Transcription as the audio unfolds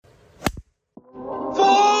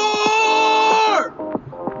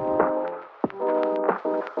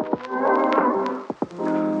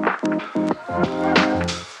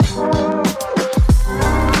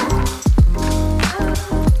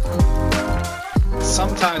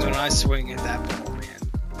sometimes when I swing at that ball, man,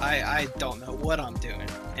 I don't know what I'm doing,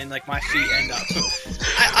 and like my feet end up.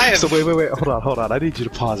 I have... So wait, hold on. I need you to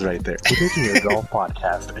pause right there. We're making a golf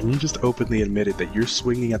podcast, and you just openly admitted that you're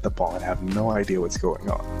swinging at the ball and have no idea what's going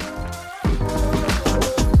on.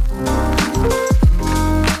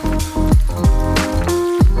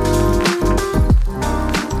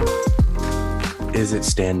 Is it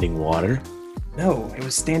standing water? No, it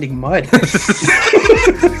was standing mud.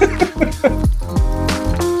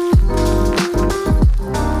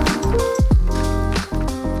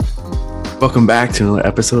 Welcome back to another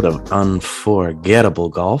episode of Unforgettable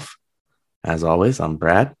Golf. As always, I'm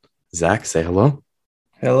Brad. Zach, say hello.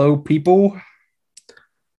 Hello, people.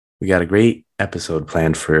 We got a great episode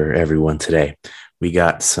planned for everyone today. We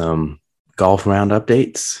got some golf round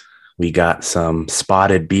updates. We got some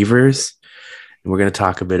spotted beavers. And we're going to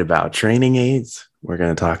talk a bit about training aids. We're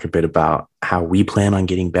going to talk a bit about how we plan on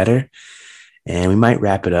getting better. And we might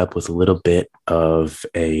wrap it up with a little bit of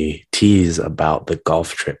a tease about the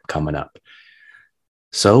golf trip coming up.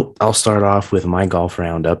 So I'll start off with my golf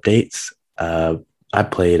round updates. I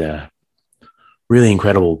played a really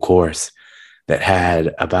incredible course that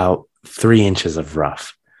had about 3 inches of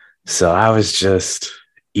rough. So I was just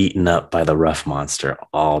eaten up by the rough monster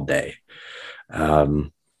all day.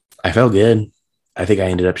 I felt good. I think I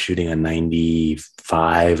ended up shooting a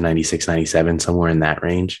 95, 96, 97, somewhere in that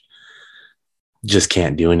range. Just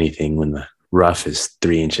can't do anything when the rough is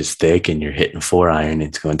 3 inches thick and you're hitting 4-iron.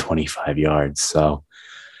 It's going 25 yards. So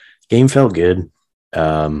game felt good.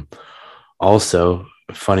 Also,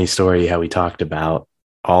 funny story how we talked about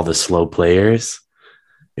all the slow players.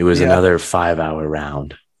 It was another 5-hour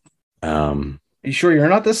round. You sure you're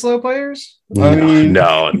not the slow players?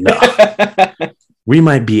 No. We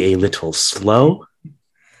might be a little slow.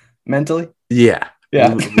 Mentally? Yeah.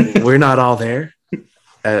 Yeah. We're not all there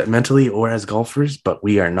mentally or as golfers, but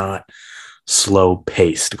we are not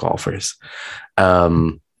slow-paced golfers.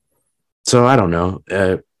 So I don't know.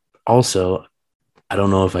 Also, I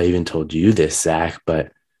don't know if I even told you this, Zach,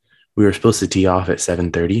 but we were supposed to tee off at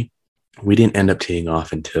 7:30. We didn't end up teeing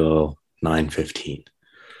off until 9:15.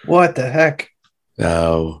 What the heck?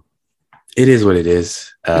 So it is what it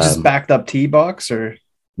is. Just backed up tee box or?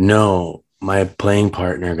 No, my playing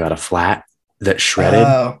partner got a flat that shredded.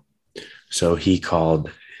 Oh. So he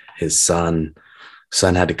called his son.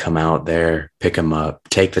 Son had to come out there, pick him up,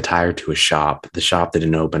 take the tire to a shop. The shop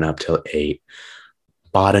didn't open up till 8.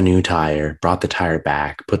 Bought a new tire, brought the tire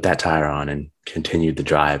back, put that tire on, and continued the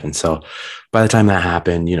drive. And so by the time that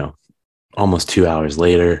happened, almost 2 hours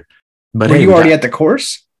later. But were you already at the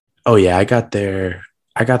course? Oh yeah, I got there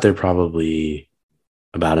probably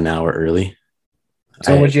about an hour early.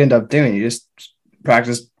 So what'd you end up doing? You just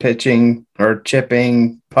practiced pitching or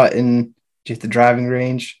chipping, putting, just the driving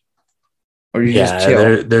range? Or you just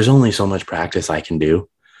chill? There's only so much practice I can do.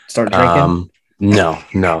 Start drinking? No.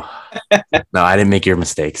 No, I didn't make your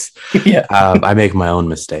mistakes. Yeah. I make my own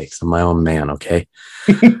mistakes. I'm my own man, okay?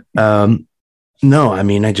 No, I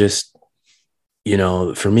mean, I just,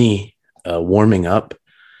 for me, warming up,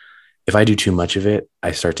 if I do too much of it,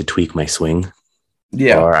 I start to tweak my swing.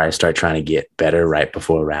 Yeah. Or I start trying to get better right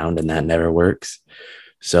before a round, and that never works.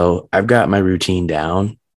 So I've got my routine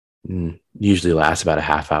down. Usually lasts about a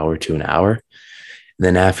half hour to an hour. And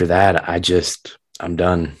then after that, I'm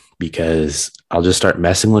done, because I'll just start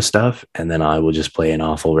messing with stuff, and then I will just play an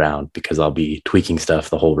awful round because I'll be tweaking stuff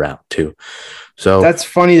the whole round too. So that's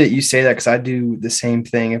funny that you say that, because I do the same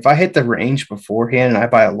thing. If I hit the range beforehand and I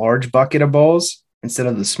buy a large bucket of balls instead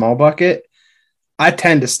of the small bucket, I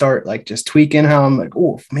tend to start like just tweaking how I'm like,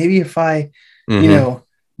 oh, maybe if I, do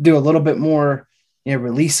a little bit more,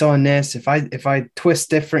 release on this. If I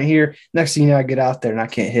twist different here, next thing you know, I get out there and I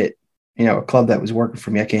can't hit, a club that was working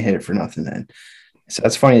for me. I can't hit it for nothing then. So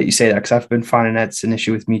that's funny that you say that, because I've been finding that's an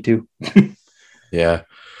issue with me too. Yeah.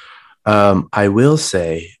 I will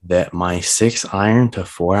say that my 6-iron to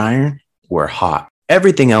 4-iron were hot.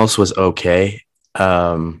 Everything else was okay.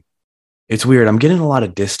 It's weird. I'm getting a lot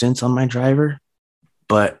of distance on my driver,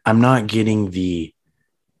 but I'm not getting the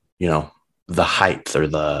height or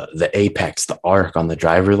the apex, the arc on the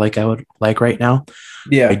driver like I would like right now.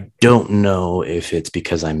 Yeah. I don't know if it's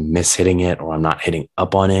because I'm mishitting it or I'm not hitting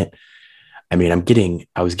up on it. I mean,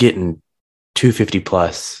 I was getting 250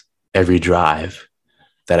 plus every drive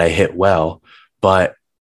that I hit well, but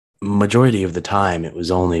majority of the time it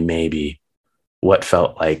was only maybe what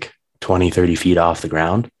felt like 20, 30 feet off the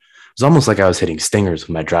ground. It was almost like I was hitting stingers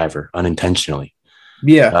with my driver unintentionally.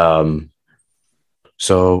 Yeah.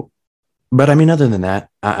 But I mean, other than that,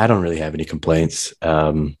 I don't really have any complaints.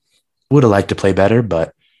 Would have liked to play better,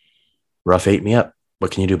 but rough ate me up.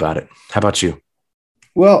 What can you do about it? How about you?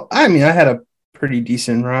 Well, I mean, I had a pretty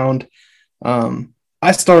decent round.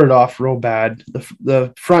 I started off real bad.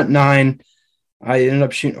 The front nine, I ended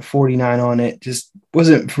up shooting a 49 on it. Just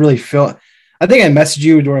wasn't really feeling. I think I messaged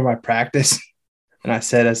you during my practice, and I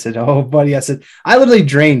said, oh, buddy, I literally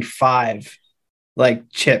drained 5 like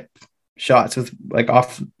chip shots with like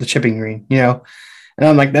off the chipping green, And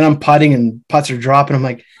I'm like, then I'm putting and putts are dropping. I'm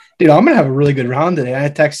like, dude, I'm gonna have a really good round today. And I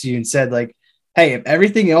texted you and said, like, hey, if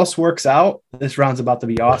everything else works out, this round's about to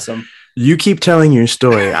be awesome. You keep telling your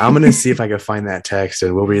story. I'm gonna see if I can find that text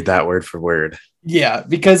and we'll read that word for word. Yeah,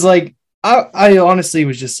 because like I honestly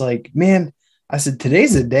was just like, man, I said,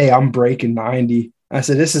 today's the day I'm breaking 90. I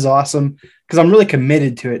said, this is awesome because I'm really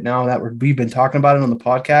committed to it now that we've been talking about it on the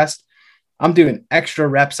podcast. I'm doing extra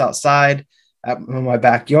reps outside in my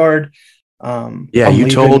backyard. Yeah, I'm you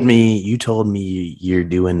told leaving. me you're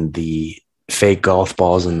doing the fake golf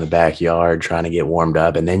balls in the backyard trying to get warmed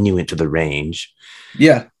up, and then you went to the range.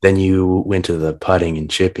 Yeah. Then you went to the putting and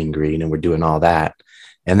chipping green, and we're doing all that.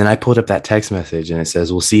 And then I pulled up that text message, and it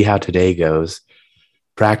says, "We'll see how today goes.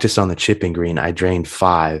 Practiced on the chipping green. I drained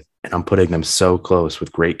 5, and I'm putting them so close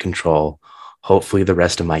with great control. Hopefully, the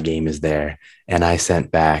rest of my game is there." And I sent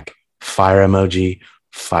back fire emoji,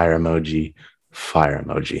 fire emoji, fire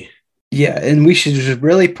emoji. Yeah, and we should just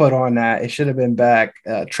really put on that. It should have been back.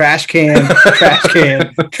 Trash can, trash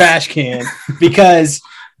can, trash can. Because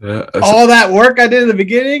all that work I did in the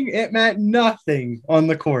beginning, it meant nothing on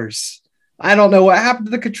the course. I don't know what happened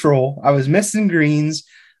to the control. I was missing greens.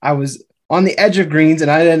 I was on the edge of greens, and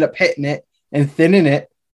I ended up hitting it and thinning it.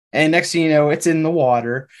 And next thing you know, it's in the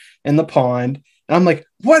water, in the pond. And I'm like,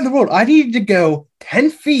 what in the world? I needed to go 10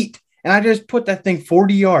 feet, and I just put that thing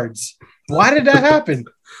 40 yards. Why did that happen?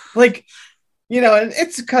 Like, and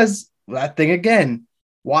it's because that thing again.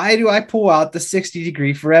 Why do I pull out the 60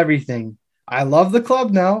 degree for everything? I love the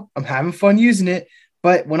club now. I'm having fun using it.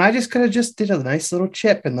 But when I just could have just did a nice little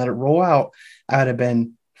chip and let it roll out, I would have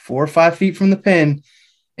been 4 or 5 feet from the pin.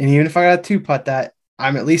 And even if I got a 2-putt that,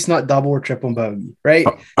 I'm at least not double or triple bogey, right?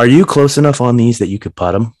 Are you close enough on these that you could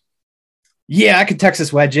putt them? Yeah, I could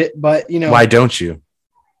Texas wedge it, but why don't you?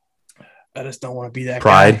 I just don't want to be that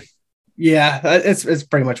Pride. guy. Yeah, it's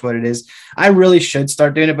pretty much what it is. I really should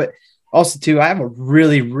start doing it, but also too, I have a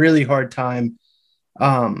really, really hard time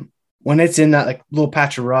when it's in that like little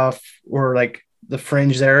patch of rough or like the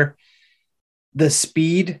fringe there, the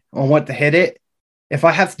speed on what to hit it. If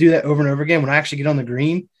I have to do that over and over again, when I actually get on the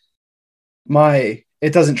green,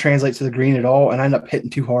 it doesn't translate to the green at all, and I end up hitting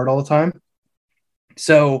too hard all the time.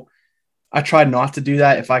 So I try not to do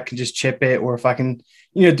that if I can just chip it, or if I can,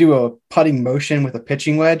 do a putting motion with a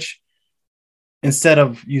pitching wedge instead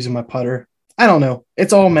of using my putter. I don't know.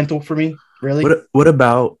 It's all mental for me, really. What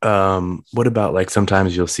about like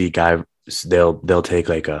sometimes you'll see guys, they'll take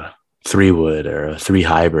like a 3-wood or a 3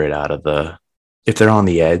 hybrid out of if they're on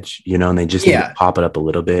the edge, and they just need to pop it up a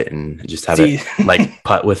little bit and just have it like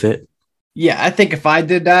putt with it. Yeah, I think if I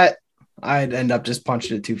did that, I'd end up just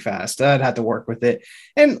punching it too fast. I'd have to work with it.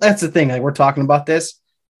 And that's the thing. Like, we're talking about this.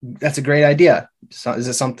 That's a great idea. So is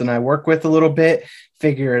it something I work with a little bit,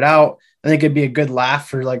 figure it out? I think it'd be a good laugh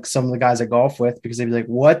for like some of the guys I golf with, because they'd be like,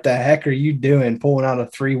 what the heck are you doing pulling out a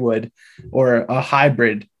 3-wood or a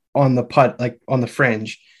hybrid on the putt, like on the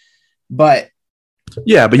fringe? But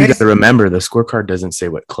yeah, but you got to remember the scorecard doesn't say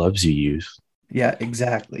what clubs you use. Yeah,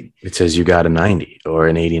 exactly. It says you got a 90 or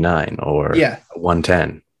an 89 or a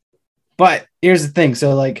 110. But here's the thing.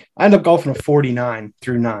 So like I ended up golfing a 49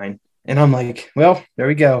 through 9. And I'm like, well, there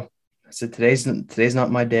we go. I said, today's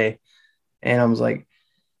not my day. And I was like,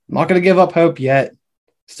 I'm not going to give up hope yet.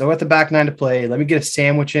 Still got the back 9 to play. Let me get a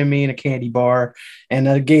sandwich in me and a candy bar and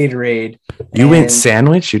a Gatorade. You went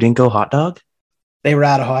sandwich? You didn't go hot dog? They were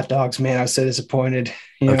out of hot dogs, man. I was so disappointed.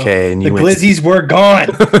 Okay. And the glizzies were gone.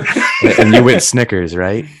 And you went Snickers,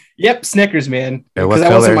 right? Yep, Snickers, man. Because I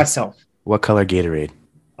wasn't myself. What color Gatorade?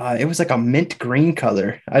 It was like a mint green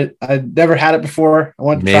color. I never had it before. I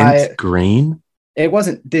wanted to try it. Mint green?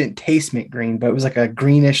 It didn't taste mint green, but it was like a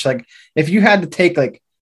greenish, like if you had to take like,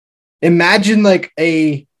 imagine like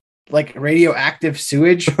a radioactive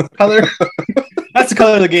sewage color. That's the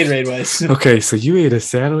color the Gatorade was. Okay, so you ate a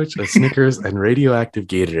sandwich, a Snickers, and radioactive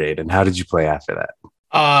Gatorade. And how did you play after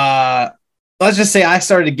that? Let's just say I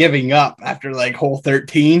started giving up after like hole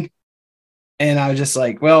 13. And I was just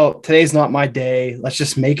like, well, today's not my day. Let's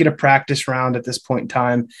just make it a practice round at this point in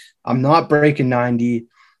time. I'm not breaking 90.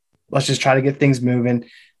 Let's just try to get things moving.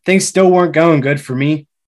 Things still weren't going good for me.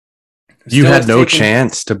 You had no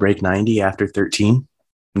chance to break 90 after 13?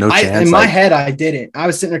 No chance? In my head, I didn't. I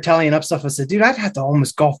was sitting there tallying up stuff. I said, dude, I'd have to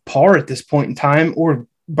almost golf par at this point in time, or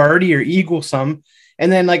birdie or eagle some.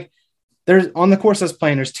 And then like there's on the course I was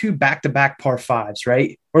playing, there's 2 back-to-back par fives,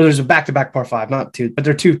 right? Or there's a back-to-back par five, not 2, but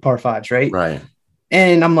they're 2 par fives, right? Right.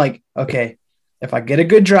 And I'm like, okay, if I get a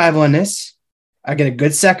good drive on this, I get a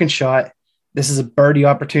good second shot. This is a birdie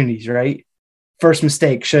opportunities, right? First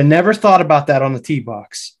mistake. Should have never thought about that on the tee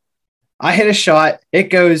box. I hit a shot. It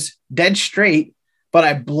goes dead straight, but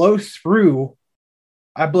I blow through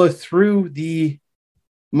my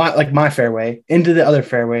fairway into the other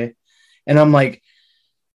fairway. And I'm like,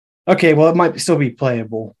 okay, well, it might still be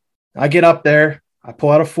playable. I get up there. I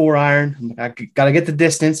pull out a 4-iron. I'm like, I got to get the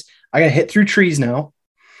distance. I got to hit through trees now.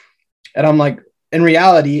 And I'm like, in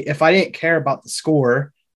reality, if I didn't care about the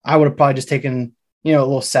score, I would have probably just taken, a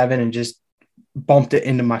little 7 and just bumped it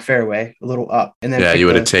into my fairway a little up. And then you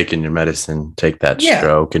would have taken your medicine, take that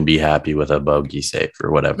stroke, and be happy with a bogey safe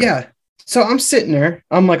or whatever. Yeah. So I'm sitting there.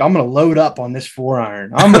 I'm like, I'm going to load up on this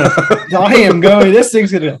 4-iron. I am going. This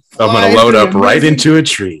thing's going to. I'm going to load up right into a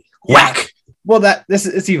tree. Yeah. Whack. Well,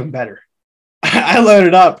 it's even better. I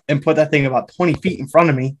loaded up and put that thing about 20 feet in front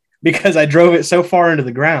of me because I drove it so far into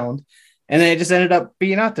the ground. And then it just ended up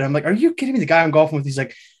being out there. I'm like, are you kidding me? The guy I'm golfing with, he's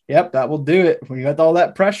like, yep, that will do it. When you got all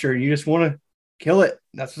that pressure, you just want to kill it.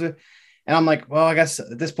 That's what. And I'm like, well, I guess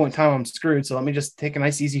at this point in time, I'm screwed. So let me just take a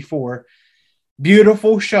nice easy 4.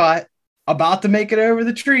 Beautiful shot. About to make it over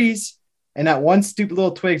the trees. And that one stupid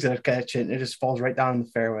little twigs that I catch it, and it just falls right down in the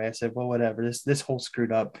fairway. I said, well, whatever. This whole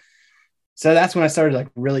screwed up. So that's when I started like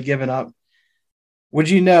really giving up. Would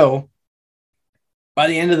you know, by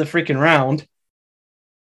the end of the freaking round,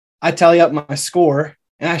 I tally up my score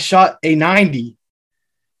and I shot a 90.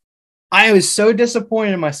 I was so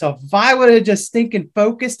disappointed in myself. If I would have just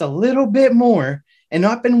focused a little bit more and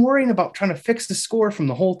not been worrying about trying to fix the score from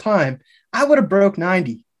the whole time, I would have broke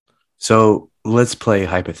 90. So let's play a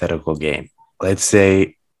hypothetical game. Let's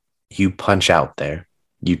say you punch out there.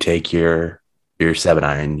 You take your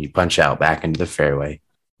 7-iron, you punch out back into the fairway.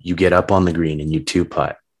 You get up on the green and you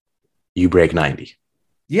 2-putt. You break 90.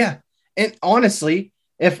 Yeah. And honestly,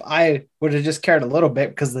 if I would have just cared a little bit,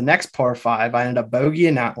 because the next par 5, I ended up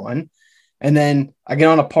bogeying that one. And then I get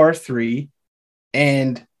on a par 3,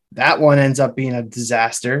 and that one ends up being a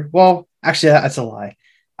disaster. Well, actually, that's a lie.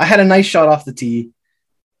 I had a nice shot off the tee.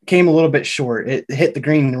 Came a little bit short. It hit the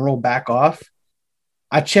green and rolled back off.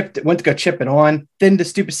 I went to go chip it on. Then the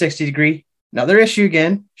stupid 60 degree. Another issue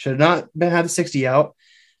again. Should have not had the 60 out.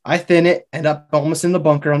 I thin it, end up almost in the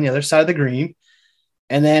bunker on the other side of the green.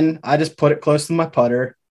 And then I just put it close to my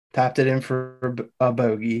putter, tapped it in for a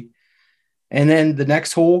bogey. And then the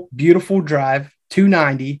next hole, beautiful drive,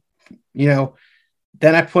 290.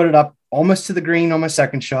 Then I put it up almost to the green on my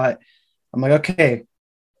second shot. I'm like, okay,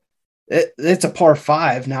 it's a par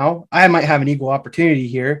 5 now. I might have an eagle opportunity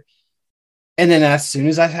here. And then as soon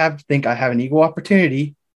as I think I have an eagle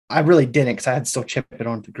opportunity, I really didn't, because I had to still chip it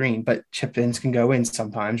onto the green, but chip ins can go in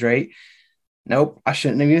sometimes, right? Nope, I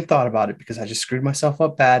shouldn't have even thought about it because I just screwed myself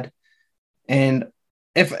up bad. And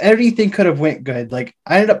if everything could have went good, like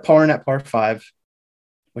I ended up parring at par 5,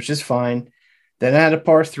 which is fine. Then I had a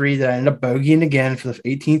par 3 that I ended up bogeying again for the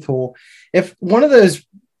 18th hole. If one of those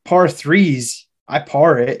par 3s, I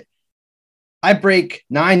par it, I break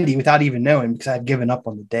 90 without even knowing because I had given up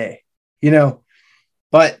on the day,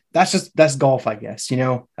 but that's golf, I guess.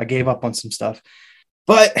 I gave up on some stuff,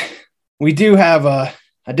 but we do have I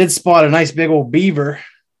did spot a nice big old beaver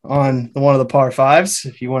on one of the par 5s.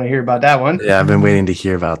 If you want to hear about that one. Yeah, I've been waiting to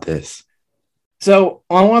hear about this. So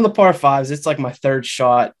on one of the par 5s, it's like my third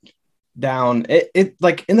shot down. It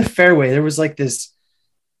like in the fairway, there was like this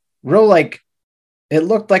real, like, it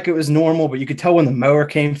looked like it was normal, but you could tell when the mower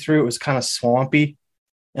came through, it was kind of swampy.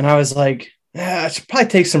 And I was like, I should probably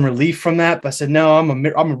take some relief from that. But I said, no, I'm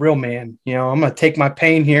a real man. I'm going to take my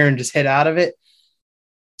pain here and just hit out of it.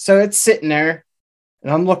 So it's sitting there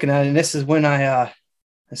and I'm looking at it. And this is when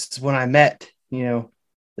I met, the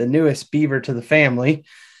newest beaver to the family.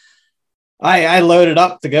 I loaded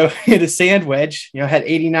up to go hit a sand wedge, I had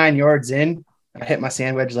 89 yards in. I hit my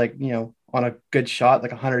sand wedge, like, on a good shot,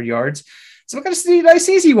 like 100 yards. So I'm going to see a nice,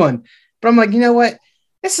 easy one. But I'm like, you know what?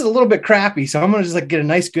 This is a little bit crappy. So I'm going to just like get a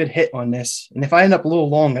nice, good hit on this. And if I end up a little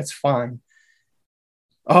long, that's fine.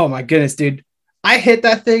 Oh my goodness, dude. I hit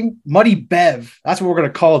that thing, Muddy Bev. That's what we're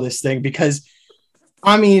going to call this thing, because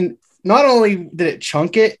I mean, not only did it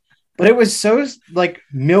chunk it, but it was so like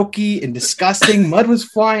milky and disgusting. Mud was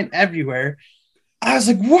flying everywhere. I was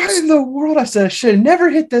like, what in the world? I said, I should have never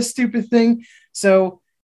hit this stupid thing. So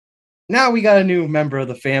now we got a new member of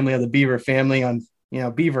the family, of the Beaver family on,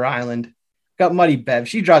 Beaver Island. Got Muddy Bev.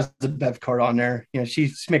 She drives the Bev cart on there.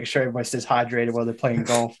 She's making sure everybody stays hydrated while they're playing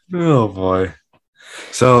golf. Oh boy.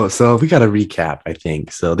 So we got to recap, I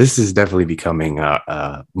think. So this is definitely becoming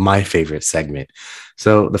my favorite segment.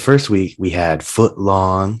 So the first week we had foot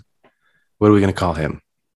long. What are we going to call him?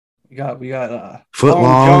 We got Foot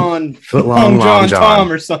long, Long long John Tom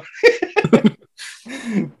John. or something.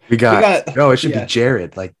 We got, it should be yeah.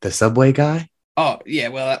 Jared, like the subway guy. Oh yeah,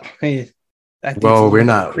 well, hey, that dude's a Well, we're little bit of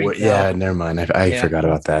a not. creep now. Yeah, never mind. I Yeah, forgot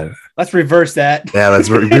about that. let's reverse that. Yeah, let's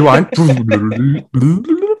rewind.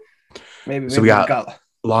 maybe So we we got got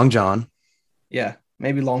Long John,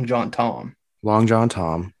 maybe Long John Tom. Long John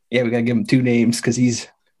Tom. Yeah, we gotta give him two names because he's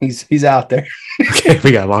out there. Okay,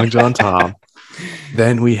 we got Long John Tom.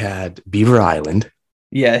 Then we had Beaver Island.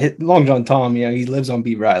 Yeah, Long John Tom. Yeah, he lives on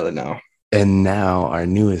Beaver Island now. And now our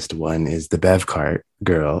newest one is the Bev Cart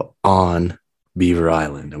girl on Beaver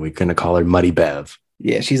Island. And we're going to call her Muddy Bev.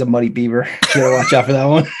 Yeah, she's a muddy beaver. You gotta watch out for that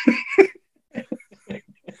one.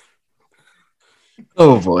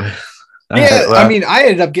 Oh, boy. Yeah, I mean, I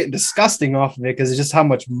ended up getting disgusting off of it because it's just how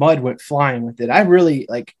much mud went flying with it. I really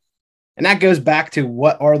like, and that goes back to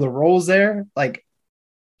what are the rules there? Like,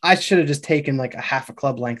 I should have just taken like a half a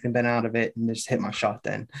club length and been out of it and just hit my shot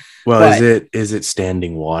then. Well, but, is it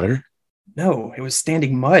standing water? No, it was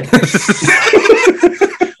standing mud.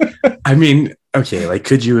 I mean, okay, like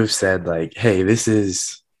could you have said like, hey, this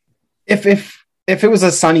is if it was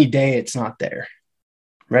a sunny day, it's not there.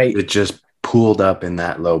 Right? It just pooled up in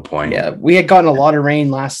that low point. Yeah, we had gotten a lot of rain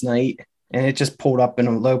last night and it just pulled up in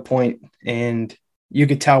a low point, and you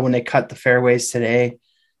could tell when they cut the fairways today,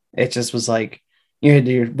 it just was like you had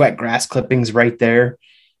your wet grass clippings right there.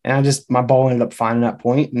 And my ball ended up finding that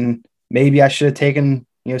point, and maybe I should have taken,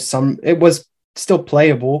 it was still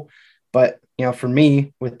playable, but for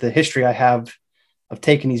me, with the history I have of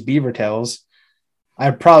taking these beaver tails,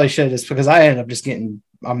 I probably should have, just because I ended up just getting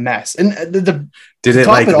a mess. And did it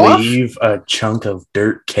like leave a chunk of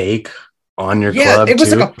dirt cake on your club? Yeah, it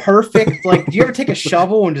was too? like a perfect, like, do you ever take a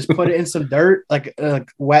shovel and just put it in some dirt, like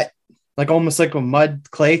wet, like almost like a mud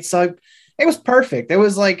clay? So it was perfect. It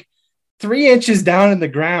was like 3 inches down in the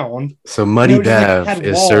ground. So Muddy Bev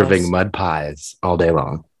is serving mud pies all day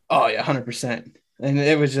long. Oh yeah, 100%. And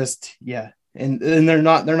it was just, yeah. And they're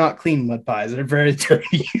not clean mud pies. They're very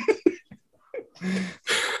dirty.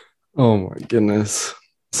 Oh my goodness.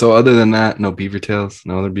 So other than that, no beaver tails,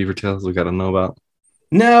 no other beaver tails we got to know about?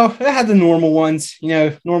 No, I had the normal ones,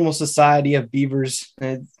 normal society of beavers.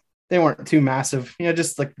 They weren't too massive,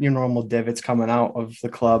 just like your normal divots coming out of the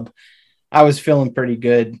club. I was feeling pretty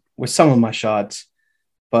good with some of my shots,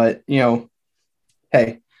 but hey,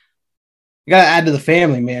 you got to add to the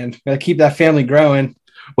family, man. Got to keep that family growing.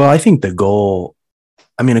 Well, I think the goal,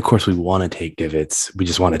 I mean, of course we want to take divots. We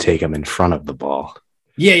just want to take them in front of the ball.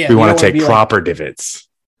 Yeah. We want to take proper divots.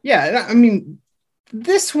 Yeah. I mean,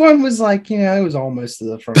 this one was like, it was almost to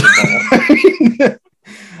the front of the ball.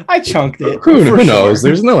 I chunked it. Who knows? Sure.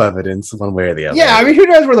 There's no evidence one way or the other. Yeah. I mean, who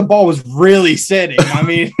knows where the ball was really sitting? I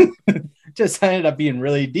mean, just ended up being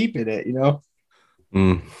really deep in it,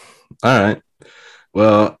 All right.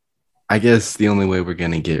 Well, I guess the only way we're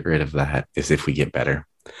going to get rid of that is if we get better.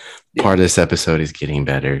 Yeah. Part of this episode is getting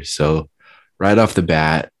better. So right off the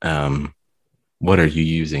bat, what are you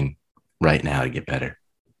using right now to get better?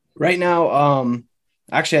 Right now,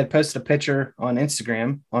 actually, I posted a picture on our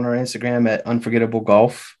Instagram at unFOREgetable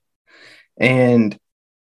Golf, and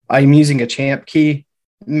I'm using a Champ Key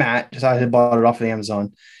mat. Just I had bought it off of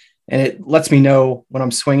Amazon, and it lets me know when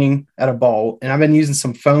I'm swinging at a ball. And I've been using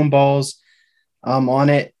some foam balls on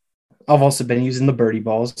it. I've also been using the birdie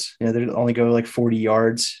balls. They only go like 40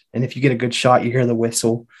 yards, and if you get a good shot, you hear the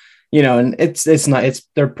whistle. And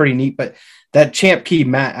they're pretty neat. But that Champ Key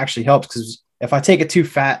mat actually helps because if I take it too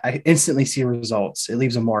fat, I instantly see results. It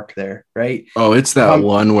leaves a mark there, right? Oh, it's that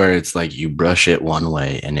one where it's like you brush it one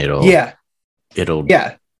way and it'll be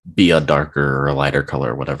a darker or a lighter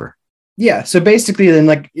color or whatever. Yeah. So basically, then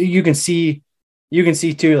like you can see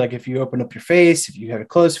too, like if you open up your face, if you have a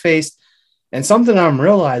closed face, and something I'm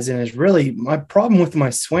realizing is really my problem with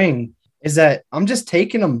my swing is that I'm just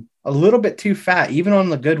taking them a little bit too fat, even on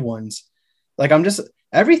the good ones. Like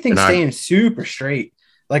everything's staying super straight.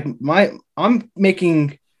 Like I'm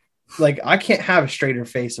making, like, I can't have a straighter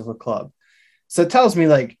face of a club. So it tells me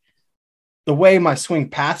like the way my swing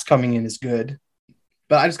path's coming in is good,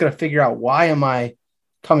 but I just got to figure out why am I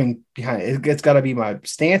coming behind it. It's got to be my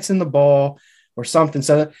stance in the ball or something.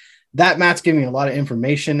 So that mat's giving me a lot of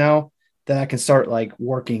information now that I can start like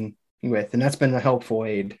working with. And that's been a helpful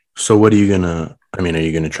aid. So what are you going to, are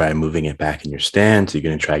you going to try moving it back in your stance? Are you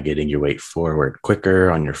going to try getting your weight forward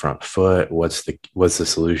quicker on your front foot? What's the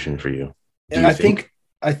solution for you? I think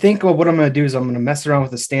what I'm going to do is I'm going to mess around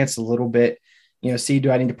with the stance a little bit, see,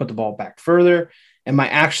 do I need to put the ball back further? am I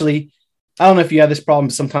actually, I don't know if you have this problem,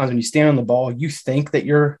 but sometimes when you stand on the ball, you think that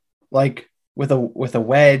you're like with a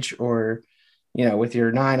wedge or, with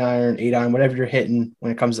your 9-iron, 8-iron, whatever you're hitting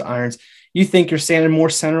when it comes to irons, you think you're standing more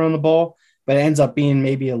center on the ball, but it ends up being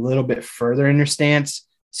maybe a little bit further in your stance.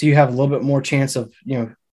 So you have a little bit more chance of,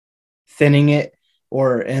 thinning it,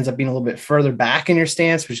 or it ends up being a little bit further back in your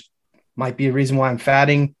stance, which might be a reason why I'm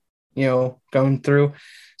fatting, going through.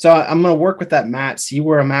 So I'm going to work with that mat, see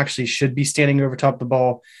where I'm actually should be standing over top of the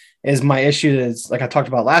ball. Is my issue is, like I talked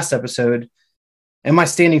about last episode, am I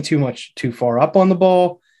standing too far up on the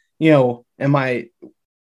ball? Am I,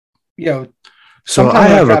 So I sometimes when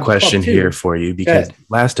have a grab the club question too- here for you, because ahead.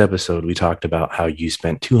 last episode we talked about how you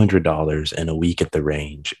spent $200 in a week at the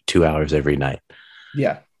range, 2 hours every night,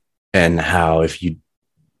 Yeah. and how if you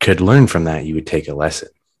could learn from that, you would take a lesson.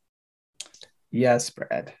 Yes,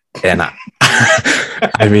 Brad. And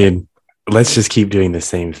I mean, let's just keep doing the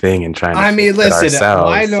same thing and trying to fix it Listen, ourselves.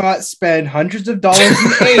 why not spend hundreds of dollars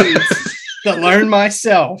in aids to learn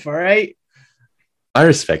myself? All right. I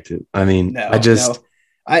respect it. I mean,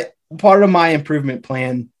 Part of my improvement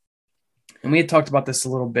plan, and we had talked about this a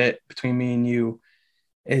little bit between me and you,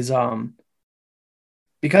 is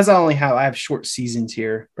because I have short seasons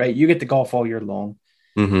here, right? You get to golf all year long.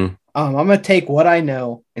 Mm-hmm. I'm going to take what I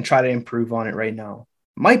know and try to improve on it right now.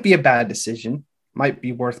 Might be a bad decision. Might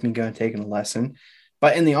be worth me going and taking a lesson.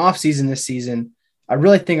 But in the off season this season, I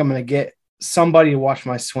really think I'm going to get somebody to watch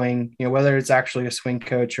my swing, whether it's actually a swing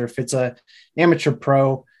coach or if it's a amateur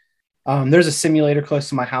pro. There's a simulator close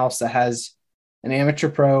to my house that has an amateur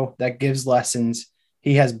pro that gives lessons.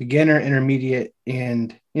 He has beginner, intermediate,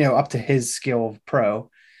 and, up to his skill of pro,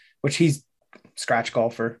 which he's scratch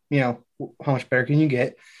golfer. How much better can you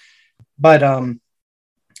get? But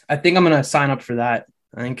I think I'm going to sign up for that.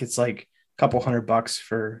 I think it's like a couple $100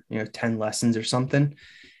 for, 10 lessons or something.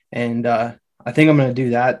 And I think I'm going to do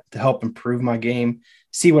that to help improve my game,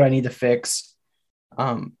 see what I need to fix.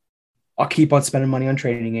 I'll keep on spending money on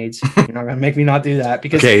training aids. You're not going to make me not do that.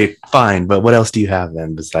 Because Okay, fine. But what else do you have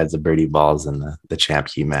then besides the birdie balls and the champ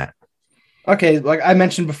key mat? Okay, like I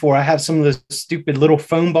mentioned before, I have some of those stupid little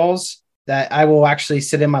foam balls that I will actually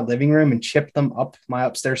sit in my living room and chip them up my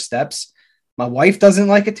upstairs steps. My wife doesn't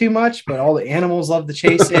like it too much, but all the animals love to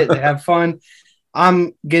chase it. They have fun.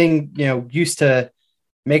 I'm getting, used to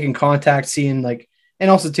making contact, seeing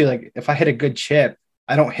and also too, if I hit a good chip,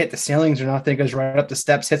 I don't hit the ceilings or nothing. It goes right up the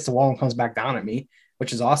steps, hits the wall, and comes back down at me,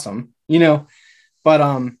 which is awesome, But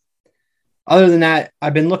other than that,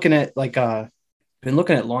 I've been looking at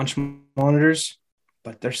launch monitors,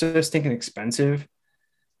 but they're so stinking expensive.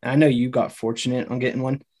 And I know you got fortunate on getting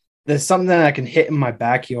one. There's something that I can hit in my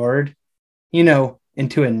backyard, into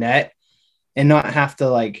a net and not have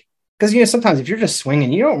to because sometimes if you're just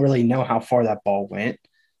swinging, you don't really know how far that ball went,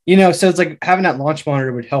 so it's like having that launch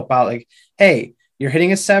monitor would help out. Hey, you're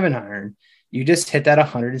hitting a 7-iron. You just hit that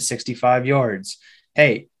 165 yards.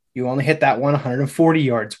 Hey, you only hit that 140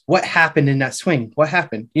 yards. What happened in that swing? What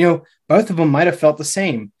happened? Both of them might have felt the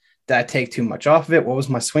same. Did I take too much off of it? What was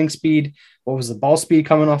my swing speed? What was the ball speed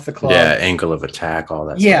coming off the club? Yeah, angle of attack, all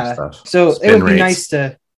that sort of stuff. So Spin it would be rates. nice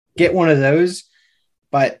to get one of those.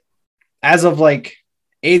 But as of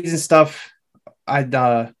aids and stuff, I'd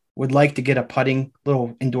would like to get a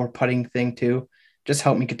little indoor putting thing too. Just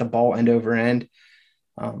help me get the ball end over end.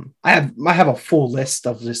 I have a full list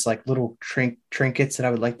of just little trinkets that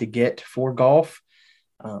I would like to get for golf.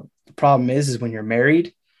 The problem is when you're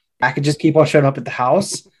married, I could just keep on showing up at the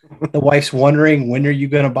house. The wife's wondering, when are you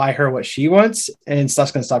going to buy her what she wants? And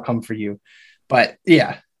stuff's going to stop coming for you. But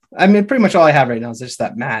yeah, I mean, pretty much all I have right now is just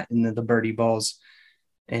that mat and the birdie balls.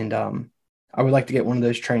 And I would like to get one of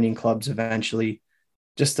those training clubs eventually,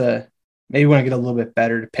 just to maybe when I get a little bit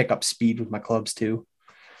better to pick up speed with my clubs too.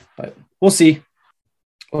 But we'll see.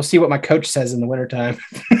 We'll see what my coach says in the wintertime.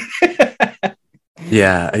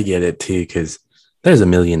 Yeah, I get it too, because there's a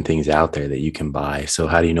million things out there that you can buy. So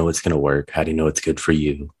how do you know it's going to work? How do you know it's good for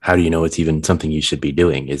you? How do you know it's even something you should be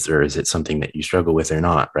doing? Is it something that you struggle with or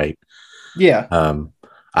not? Right. Yeah.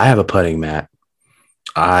 I have a putting mat.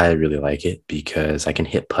 I really like it because I can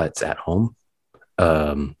hit putts at home,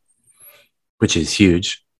 which is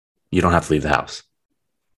huge. You don't have to leave the house.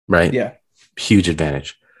 Right. Yeah. Huge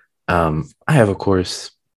advantage. I have a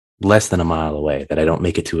course less than a mile away that I don't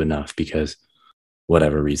make it to enough because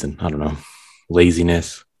whatever reason, I don't know,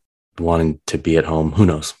 laziness, wanting to be at home, who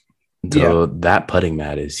knows? So that putting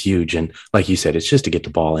mat is huge. And like you said, it's just to get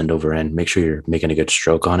the ball end over end, make sure you're making a good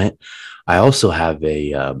stroke on it. I also have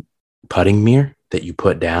a putting mirror that you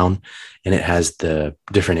put down, and it has the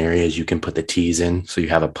different areas you can put the tees in. So you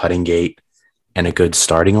have a putting gate and a good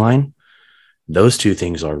starting line. Those two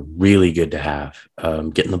things are really good to have.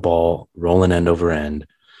 Getting the ball rolling end over end,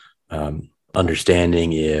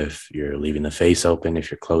 understanding if you're leaving the face open,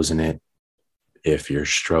 if you're closing it, if your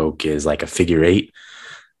stroke is like a figure eight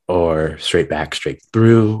or straight back, straight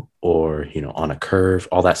through, or, on a curve,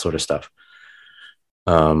 all that sort of stuff.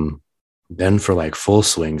 Then for like full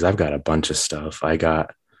swings, I've got a bunch of stuff. I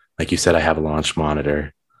got, like you said, I have a launch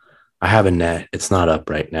monitor. I have a net. It's not up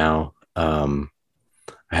right now. I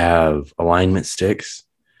have alignment sticks,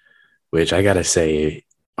 which I got to say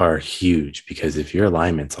are huge, because if your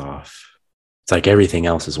alignment's off, it's like everything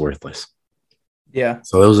else is worthless. Yeah.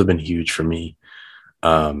 So those have been huge for me.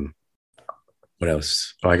 What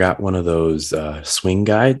else? Oh, I got one of those swing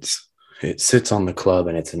guides. It sits on the club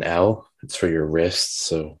and it's an L. It's for your wrists.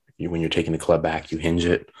 So when you're taking the club back, you hinge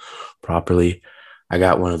it properly. I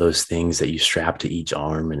got one of those things that you strap to each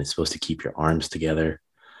arm and it's supposed to keep your arms together.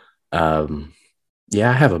 Yeah,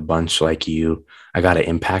 I have a bunch like you. I got an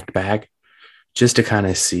impact bag just to kind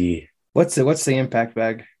of see. What's the impact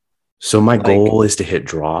bag? So my goal is to hit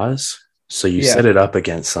draws. So you Yeah. set it up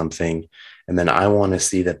against something, and then I want to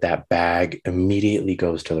see that bag immediately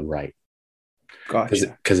goes to the right.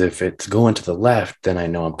 Gotcha. Because if it's going to the left, then I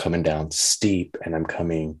know I'm coming down steep and I'm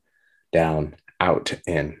coming down out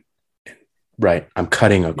in. Right. I'm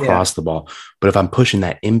cutting across the ball. But if I'm pushing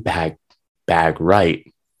that impact bag right,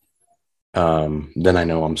 then I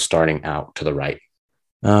know I'm starting out to the right.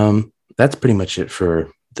 That's pretty much it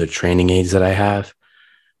for the training aids that I have.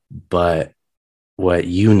 But what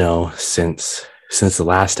since the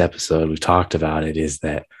last episode we talked about it, is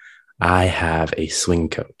that I have a swing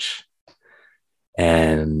coach.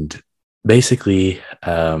 And basically,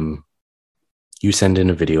 you send in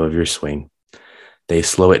a video of your swing. They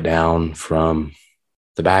slow it down from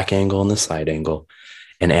the back angle and the side angle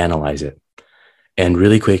and analyze it. And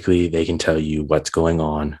really quickly, they can tell you what's going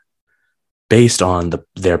on based on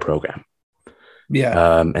their program.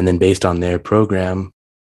 Yeah. And then based on their program,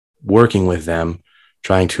 working with them,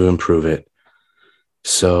 trying to improve it.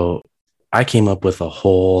 So I came up with a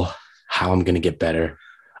whole how I'm going to get better.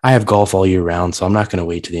 I have golf all year round, so I'm not going to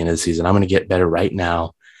wait to the end of the season. I'm going to get better right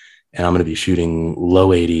now, and I'm going to be shooting low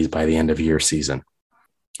 80s by the end of your season.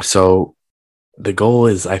 So the goal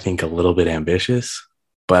is, I think, a little bit ambitious,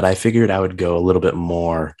 but I figured I would go a little bit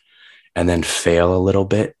more and then fail a little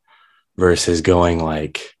bit versus going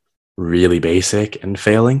like really basic and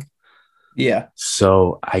failing. Yeah.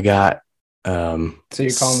 So I got. So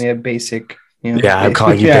you're calling me a basic? Yeah, I'm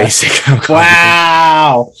calling you basic.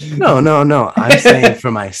 Wow. No. I'm saying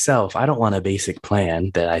for myself, I don't want a basic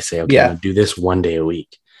plan that I say, okay, I'm going to do this one day a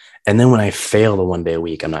week. And then when I fail the one day a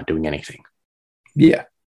week, I'm not doing anything. Yeah.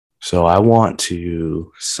 So I want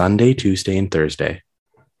to Sunday, Tuesday, and Thursday,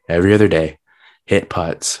 every other day, hit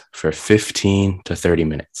putts for 15 to 30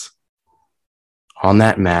 minutes on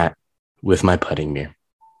that mat with my putting mirror,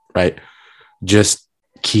 right? Just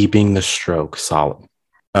keeping the stroke solid.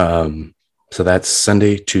 So that's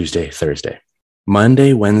Sunday, Tuesday, Thursday.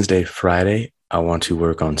 Monday, Wednesday, Friday, I want to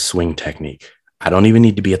work on swing technique. I don't even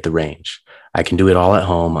need to be at the range. I can do it all at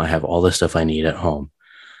home. I have all the stuff I need at home.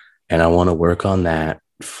 And I want to work on that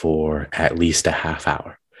for at least a half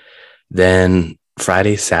hour. Then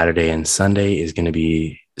Friday, Saturday, and Sunday is going to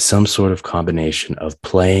be some sort of combination of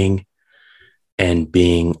playing and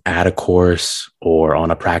being at a course or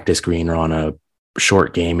on a practice green or on a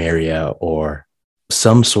short game area or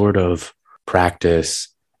some sort of practice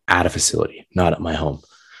at a facility, not at my home.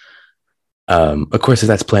 Of course, if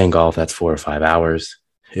that's playing golf, that's 4 or 5 hours.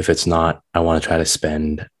 If it's not, I want to try to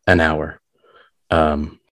spend an hour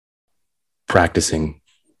practicing,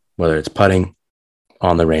 whether it's putting,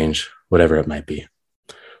 on the range, whatever it might be.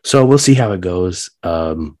 So we'll see how it goes.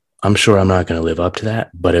 I'm sure I'm not going to live up to that,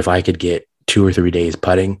 but if I could get 2 or 3 days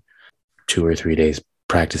putting, 2 or 3 days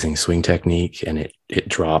practicing swing technique, and it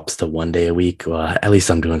drops to 1 day a week, well, at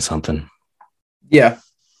least I'm doing something. Yeah.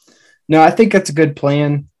 No, I think that's a good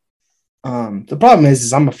plan. The problem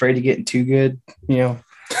is I'm afraid of getting too good,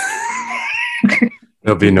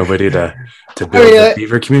 There'll be nobody to build the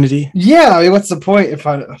beaver community. Yeah, I mean, what's the point if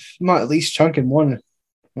I'm not at least chunking one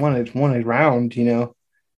round?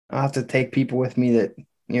 I'll have to take people with me that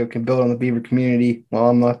can build on the beaver community while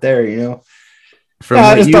I'm not there. From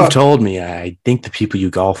what you've told me, I think the people you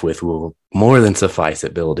golf with will more than suffice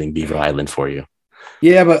at building Beaver Island for you.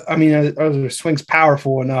 Yeah, but I mean, are the swings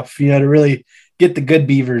powerful enough, to really get the good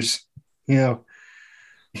beavers? You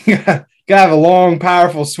gotta have a long,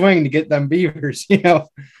 powerful swing to get them beavers,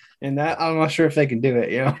 and that I'm not sure if they can do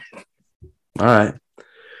it, All right.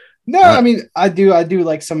 No, I mean, I do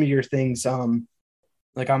like some of your things.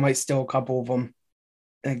 Like I might steal a couple of them,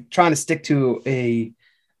 and trying to stick to a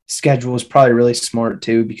schedule is probably really smart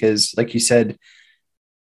too, because like you said,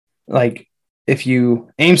 like if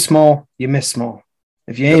you aim small, you miss small.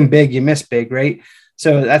 If you aim big, you miss big, right?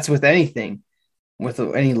 So that's with anything, with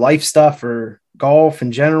any life stuff or golf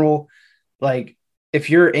in general. Like if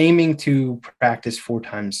you're aiming to practice 4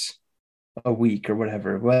 times a week or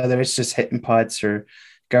whatever, whether it's just hitting putts or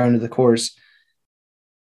going to the course,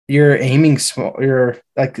 you're aiming small. You're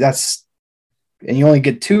like, that's, and you only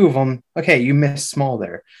get 2 of them. Okay, you missed small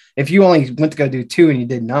there. If you only went to go do 2 and you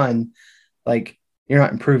did none, like you're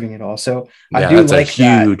not improving at all. So I do that's like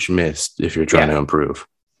a huge miss if you're trying to improve.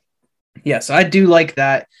 Yeah, so I do like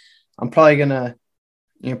that. I'm probably gonna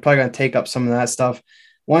take up some of that stuff.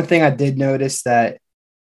 One thing I did notice that,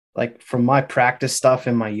 like from my practice stuff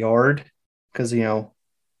in my yard, because I've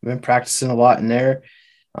been practicing a lot in there.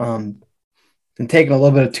 Been taking a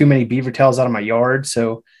little bit of too many beaver tails out of my yard,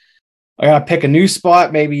 so I gotta pick a new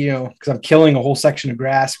spot, maybe because I'm killing a whole section of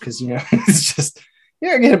grass because it's just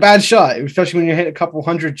get a bad shot, especially when you hit a couple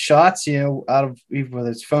hundred shots, out of whether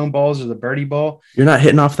it's foam balls or the birdie ball. You're not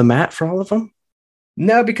hitting off the mat for all of them?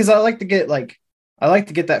 No, because I like to get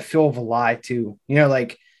that feel of a lie too.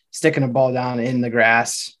 Like sticking a ball down in the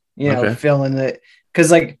grass, feeling it.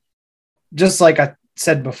 Because just like I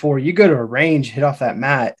said before, you go to a range, hit off that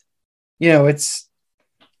mat, it's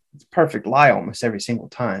perfect lie almost every single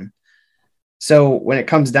time. So when it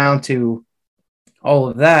comes down to all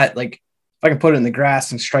of that, like if I can put it in the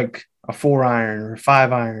grass and strike a 4-iron or a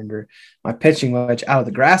 5-iron or my pitching wedge out of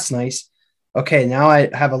the grass nice, okay, now I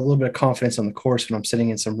have a little bit of confidence on the course when I'm sitting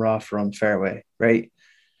in some rough or on the fairway, right?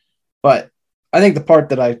 But I think the part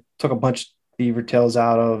that I took a bunch of beaver tails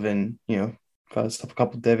out of and, caused up a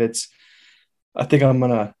couple divots, I think I'm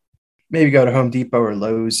going to maybe go to Home Depot or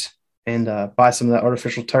Lowe's and buy some of that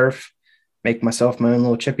artificial turf, make myself my own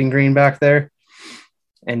little chipping green back there,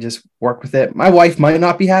 and just work with it. My wife might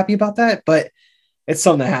not be happy about that, but it's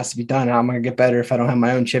something that has to be done. I'm going to get better if I don't have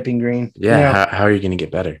my own chipping green. Yeah. How are you going to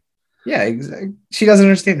get better? Yeah, exactly. She doesn't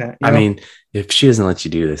understand that. I mean, if she doesn't let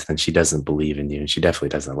you do this, then she doesn't believe in you, and she definitely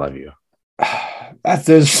doesn't love you.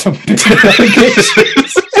 There's some big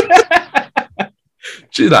allegations.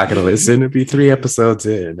 She's not going to listen. It'd be 3 episodes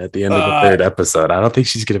in at the end of the 3rd episode. I don't think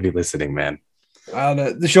she's going to be listening, man. I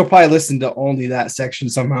don't know. She'll probably listen to only that section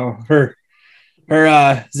somehow. Her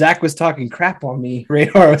Zach was talking crap on me.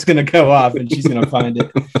 Radar was going to go off, and she's going to find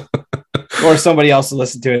it, or somebody else will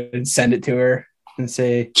listen to it and send it to her and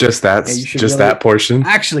say just that, that portion.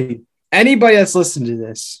 Actually, anybody that's listened to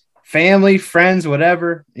this, family, friends,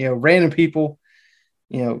 whatever, random people,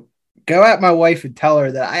 go at my wife and tell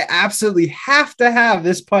her that I absolutely have to have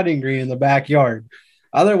this putting green in the backyard.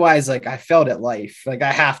 Otherwise, I failed at life. I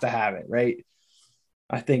have to have it, right?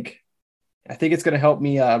 I think it's going to help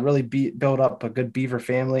me really build up a good beaver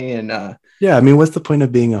family. And yeah, I mean, what's the point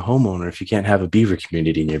of being a homeowner if you can't have a beaver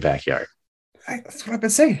community in your backyard? That's what I've been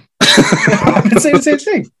saying. I've been saying the same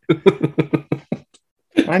thing.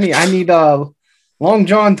 I need Long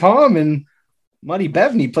John Tom and Muddy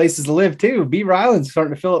Bevney places to live too. Beaver Island's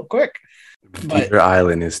starting to fill up quick. Beaver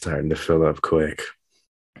Island is starting to fill up quick.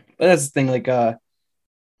 But that's the thing.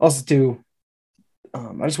 Also too,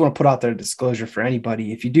 I just want to put out there a disclosure for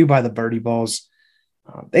anybody. If you do buy the birdie balls,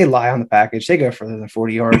 they lie on the package. They go further than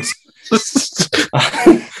 40 yards.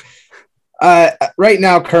 Right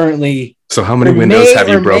now, currently. So how many windows have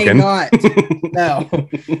you broken? No,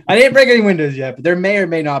 I didn't break any windows yet, but there may or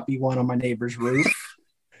may not be one on my neighbor's roof.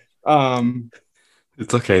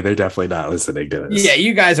 It's okay. They're definitely not listening to this. Yeah,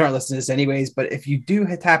 you guys aren't listening to this anyways, but if you do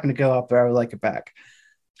happen to go up there, I would like it back.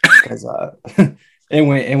 Because it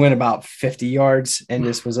went about 50 yards, and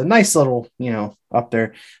this was a nice little, up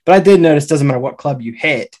there. But I did notice, doesn't matter what club you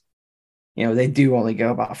hit, they do only go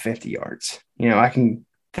about 50 yards. I can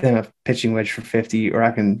thin a pitching wedge for 50, or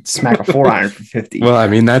I can smack a 4-iron for 50. Well, I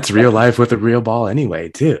mean, that's real life with a real ball anyway,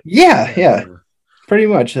 too. Yeah, pretty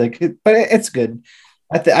much. But it's good.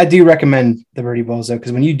 I do recommend the birdie balls though,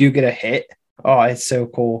 because when you do get a hit, oh, it's so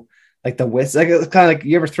cool. Like the whistle, it's kind of like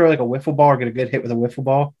you ever throw a wiffle ball or get a good hit with a wiffle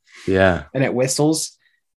ball. Yeah, and it whistles.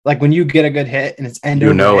 Like when you get a good hit and it's end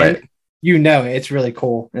over end, it's really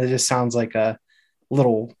cool. And it just sounds like a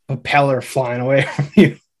little propeller flying away from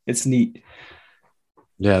you. It's neat.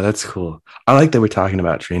 Yeah, that's cool. I like that we're talking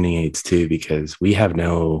about training aids too, because we have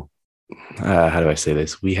no, how do I say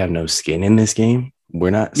this? We have no skin in this game. We're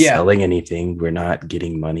not selling anything. We're not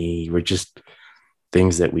getting money. We're just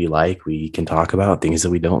things that we like. We can talk about things that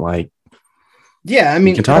we don't like. Yeah, I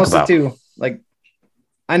mean, we can talk also about too.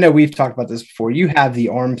 I know we've talked about this before. You have the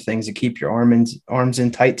arm things that keep your arms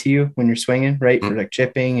in tight to you when you're swinging, right? For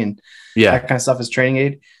chipping and that kind of stuff as training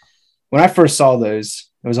aid. When I first saw those,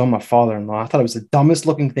 It was on my father-in-law. I thought it was the dumbest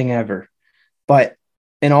looking thing ever. But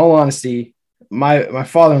in all honesty, my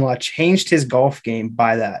father-in-law changed his golf game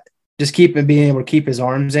by that. Just being able to keep his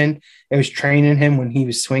arms in. It was training him when he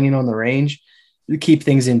was swinging on the range to keep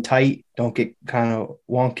things in tight. Don't get kind of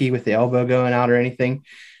wonky with the elbow going out or anything.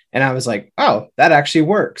 And I was like, oh, that actually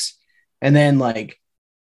works. And then like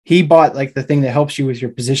he bought like the thing that helps you with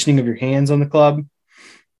your positioning of your hands on the club.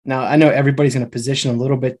 Now I know everybody's going to position a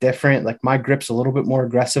little bit different. Like my grip's a little bit more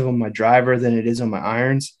aggressive on my driver than it is on my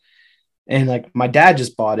irons. And like my dad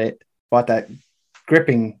just bought that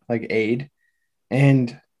gripping like aid.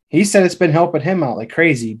 And he said it's been helping him out like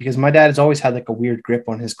crazy because my dad has always had like a weird grip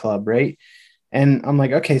on his club, right? And I'm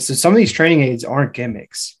like, okay, so some of these training aids aren't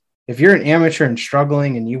gimmicks. If you're an amateur and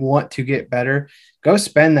struggling and you want to get better, go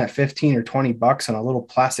spend that 15 or 20 bucks on a little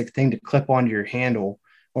plastic thing to clip onto your handle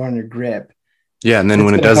or on your grip. Yeah, and then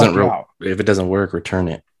when it doesn't, if it doesn't work, return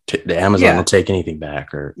it. The Amazon will take anything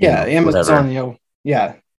back, or Amazon.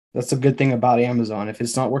 Whatever. That's a good thing about Amazon. If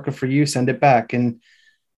it's not working for you, send it back. And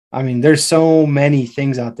I mean, there's so many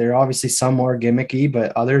things out there. Obviously, some are gimmicky,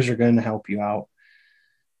 but others are going to help you out.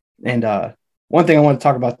 And one thing I want to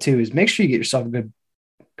talk about too is make sure you get yourself a good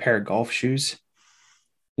pair of golf shoes.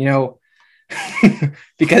 You know,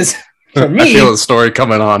 because for me, I feel the story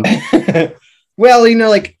coming on. Well,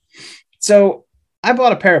 so I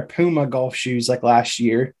bought a pair of Puma golf shoes like last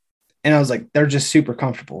year, and I was like, they're just super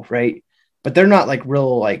comfortable, right? But they're not like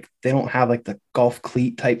real, like they don't have like the golf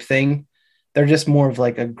cleat type thing. They're just more of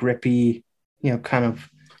like a grippy, kind of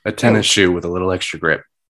a tennis shoe with a little extra grip.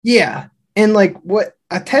 Yeah. And like what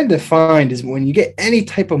I tend to find is when you get any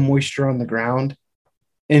type of moisture on the ground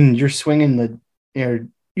and you're swinging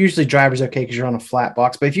usually driver's okay because you're on a flat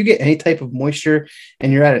box. But if you get any type of moisture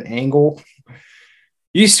and you're at an angle,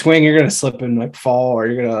 you swing, you're going to slip and like fall, or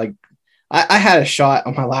you're going to like, I had a shot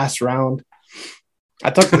on my last round. I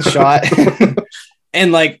took the shot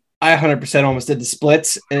and like I 100% almost did the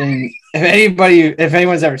splits. And if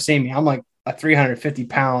anyone's ever seen me, I'm like a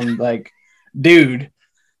 350-pound like dude.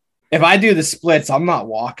 If I do the splits, I'm not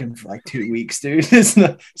walking for like 2 weeks, dude. It's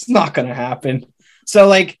not going to happen. So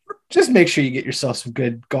like, just make sure you get yourself some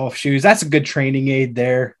good golf shoes. That's a good training aid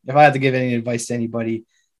there. If I had to give any advice to anybody,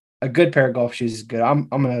 a good pair of golf shoes is good. I'm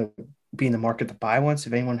going to be in the market to buy one. So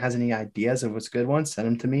if anyone has any ideas of what's good ones, send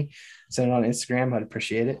them to me. Send it on Instagram. I'd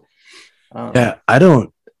appreciate it.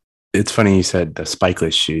 It's funny you said the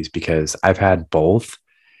spikeless shoes because I've had both.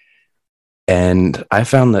 And I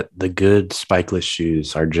found that the good spikeless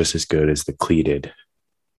shoes are just as good as the cleated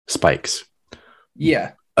spikes.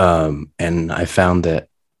 Yeah. And I found that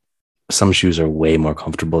some shoes are way more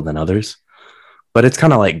comfortable than others, but it's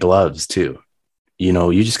kind of like gloves too.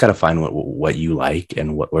 You just got to find what you like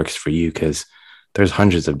and what works for you, because there's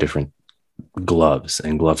hundreds of different gloves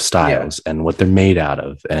and glove styles and what they're made out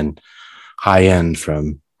of, and high end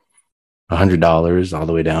from $100 all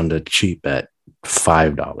the way down to cheap at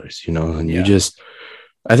 $5,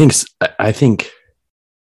 and I think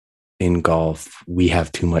in golf we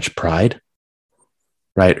have too much pride,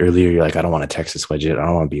 right? Earlier you're like, I don't want to Texas wedge it, I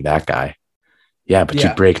don't want to be that guy. You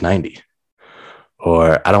break 90,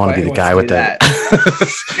 or I don't want to be the guy with that.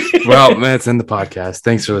 Well, let's end the podcast.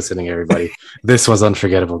 Thanks for listening, everybody. This was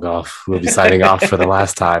Unforgettable Golf. We'll be signing off for the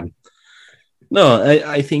last time. No,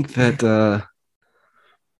 I think that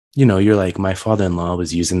you're like, my father-in-law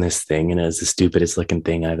was using this thing and it was the stupidest looking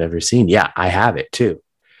thing I've ever seen. Yeah, I have it too.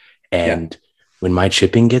 And when my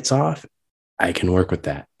chipping gets off, I can work with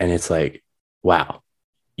that. And it's like, wow,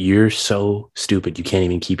 you're so stupid. You can't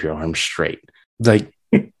even keep your arms straight. Like,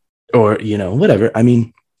 or, whatever. I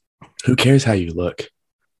mean, who cares how you look?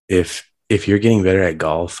 If you're getting better at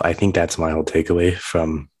golf, I think that's my whole takeaway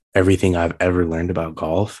from everything I've ever learned about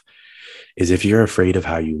golf is if you're afraid of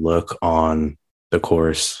how you look on the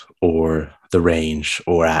course or the range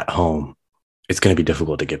or at home, it's going to be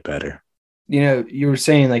difficult to get better. You were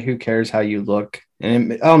saying like, who cares how you look?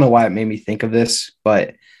 And I don't know why it made me think of this,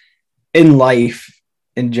 but in life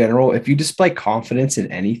in general, if you display confidence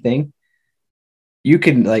in anything, you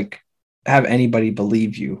can like have anybody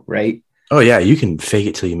believe you, right? Oh yeah. You can fake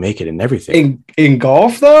it till you make it and everything. In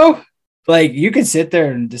golf though, like you can sit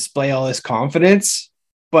there and display all this confidence,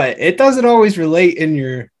 but it doesn't always relate in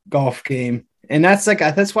your golf game. And that's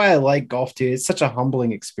why I like golf too. It's such a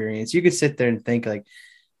humbling experience. You could sit there and think like,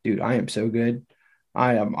 dude, I am so good.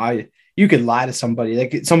 You could lie to somebody,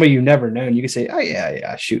 like somebody you've never known. You could say, oh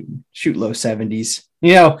yeah, shoot low 70s,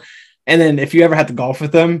 and then if you ever have to golf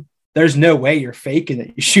with them, there's no way you're faking that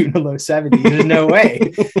you're shooting a low 70s. There's no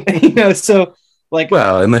way, so like,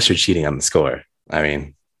 well, unless you're cheating on the score. I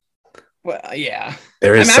mean, Well, yeah.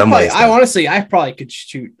 There is some ways. I probably could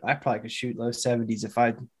shoot low 70s if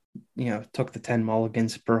I, took the 10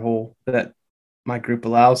 mulligans per hole that my group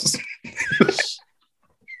allows.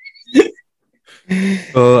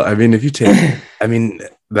 Well, I mean,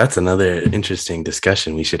 that's another interesting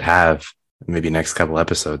discussion we should have maybe next couple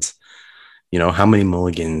episodes. How many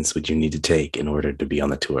mulligans would you need to take in order to be on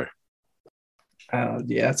the tour?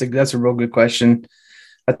 Yeah, that's a real good question.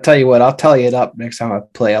 I'll tell you what, I'll tally it up next time I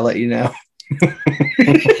play. I'll let you know.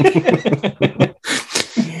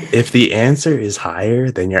 If the answer is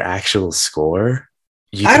higher than your actual score,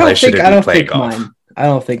 I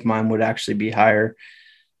don't think mine would actually be higher.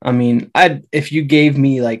 I mean, if you gave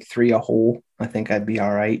me like 3 a hole, I think I'd be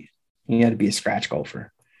all right. You had to be a scratch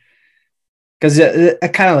golfer because it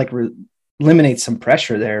kind of like eliminates some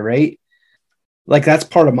pressure there, right? Like that's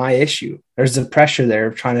part of my issue. There's the pressure there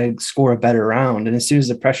of trying to score a better round, and as soon as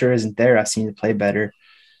the pressure isn't there, I seem to play better.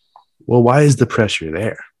 Well, why is the pressure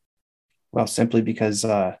there? Well, simply because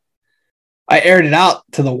I aired it out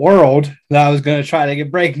to the world that I was going to try to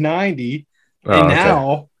break 90, and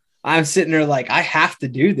now I'm sitting there like I have to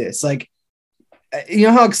do this. Like,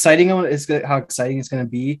 how exciting it's going to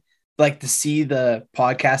be, like to see the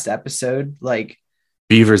podcast episode, like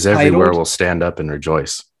beavers everywhere will stand up and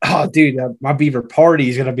rejoice. Oh, dude, my beaver party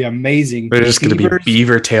is going to be amazing. They're just going to be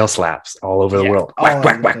beaver tail slaps all over the world. Whack,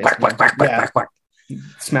 whack, whack, whack, whack, whack, whack, whack.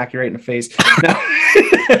 Smack you right in the face. No.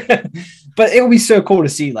 But it would be so cool to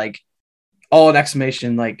see, like, all an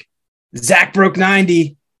exclamation, like, Zach broke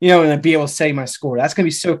 90, and I'd be able to say my score. That's going to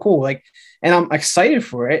be so cool. Like, and I'm excited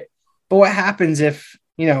for it. But what happens if,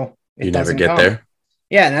 you never get there?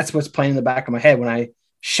 Yeah, and that's what's playing in the back of my head when I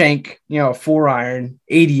shank, a 4-iron,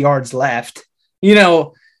 80 yards left,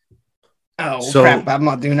 crap, I'm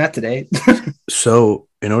not doing that today. So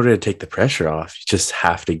in order to take the pressure off, you just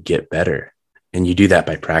have to get better. And you do that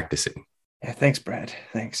by practicing. Yeah, thanks, Brad.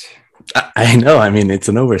 Thanks. I know. I mean, it's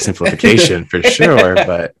an oversimplification for sure,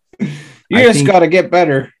 but you just got to get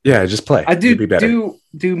better. Yeah, just play. I do.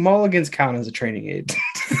 Do mulligans count as a training aid?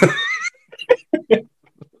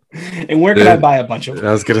 And where can I buy a bunch of them?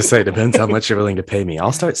 I was gonna say, depends how much you're willing to pay me.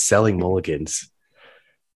 I'll start selling mulligans.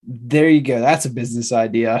 There you go. That's a business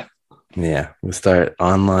idea. Yeah, we'll start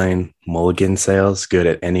online mulligan sales. Good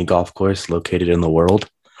at any golf course located in the world.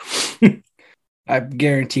 I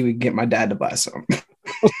guarantee we can get my dad to buy some.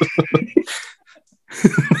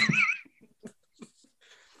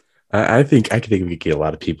 I think we could get a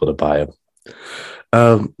lot of people to buy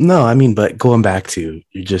them. No, I mean, but going back to,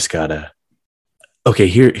 you just gotta. Okay,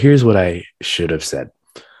 here's what I should have said.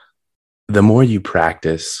 The more you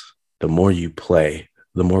practice, the more you play,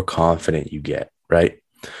 the more confident you get, right?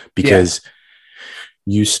 Because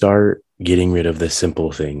you start getting rid of the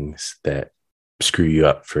simple things that screw you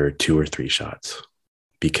up for 2 or 3 shots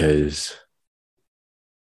because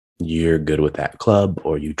you're good with that club,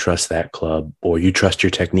 or you trust that club, or you trust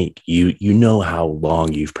your technique. You know how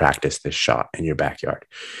long you've practiced this shot in your backyard.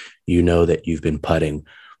 You know that you've been putting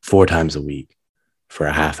 4 times a week for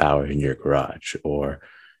a half hour in your garage, or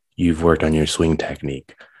you've worked on your swing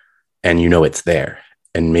technique and it's there.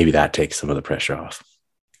 And maybe that takes some of the pressure off.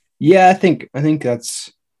 Yeah, I think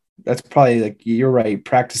that's probably, like, you're right.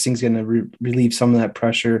 Practicing is going to relieve some of that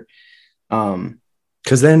pressure.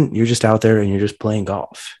 Because then you're just out there and you're just playing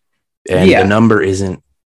golf. And the number isn't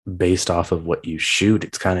based off of what you shoot.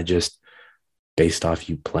 It's kind of just based off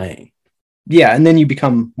you playing. Yeah, and then you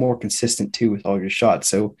become more consistent too with all your shots.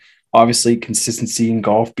 So obviously consistency in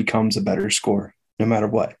golf becomes a better score no matter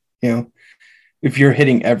what. If you're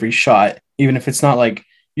hitting every shot, even if it's not like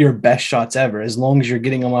your best shots ever, as long as you're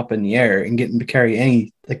getting them up in the air and getting to carry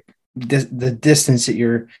any, like, the distance that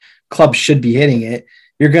your club should be hitting it,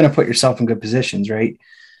 you're going to put yourself in good positions, right?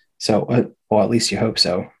 So, well, at least you hope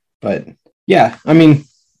so. But yeah, I mean,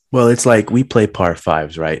 well, it's like we play par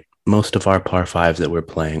 5s, right? Most of our par 5s that we're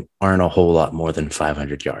playing aren't a whole lot more than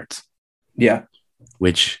 500 yards. Yeah.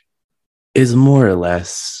 Which is more or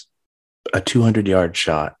less a 200-yard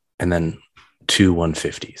shot and then 2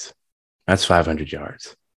 150s. That's 500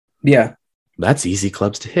 yards. Yeah. That's easy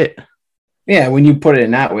clubs to hit. Yeah, when you put it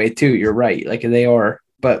in that way too, you're right. Like, they are.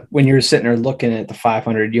 But when you're sitting there looking at the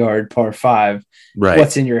 500-yard par 5, right,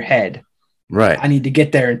 what's in your head? Right. I need to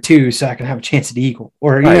get there in 2 so I can have a chance at eagle.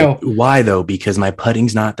 Or, right. Why though? Because my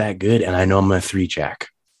putting's not that good and I know I'm a 3-jack.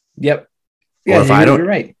 Yep. Yeah, or you're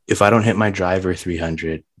right. If I don't hit my driver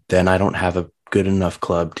 300, then I don't have a good enough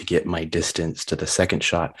club to get my distance to the second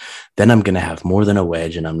shot. Then I'm going to have more than a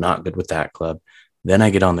wedge and I'm not good with that club. Then I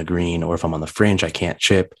get on the green, or if I'm on the fringe, I can't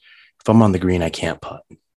chip. If I'm on the green, I can't putt.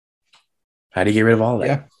 How do you get rid of all that?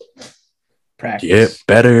 Yeah. Practice. Get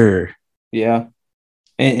better. Yeah.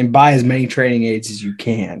 and buy as many training aids as you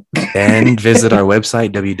can. And visit our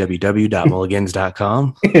website,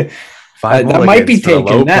 www.mulligans.com. That might be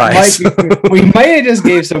taken. We might have just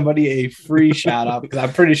gave somebody a free shout out because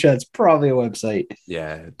I'm pretty sure it's probably a website.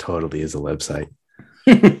 Yeah, it totally is a website.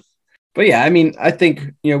 But yeah, I mean, I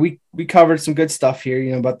think, we covered some good stuff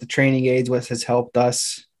here, about the training aids, what has helped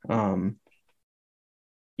us.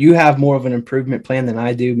 You have more of an improvement plan than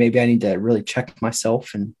I do. Maybe I need to really check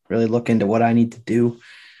myself and really look into what I need to do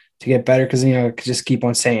to get better. Because, I could just keep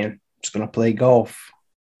on saying, I'm just going to play golf.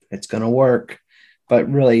 It's going to work. But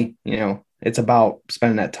really, it's about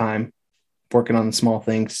spending that time working on the small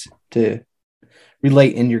things to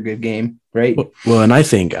relate in your good game, right? Well, and I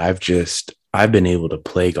think I've been able to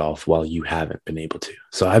play golf while you haven't been able to.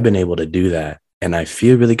 So I've been able to do that. And I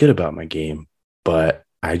feel really good about my game. But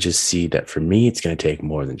I just see that for me, it's going to take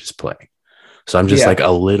more than just playing. So I'm just like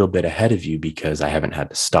a little bit ahead of you because I haven't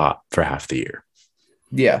had to stop for half the year.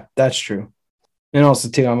 Yeah, that's true. And also,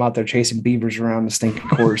 too, I'm out there chasing beavers around the stinking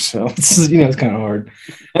course. So, it's kind of hard.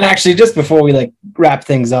 And actually, just before we wrap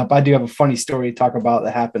things up, I do have a funny story to talk about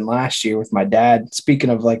that happened last year with my dad.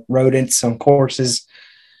 Speaking of rodents on courses.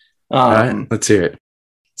 All right, let's hear it.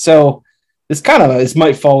 So this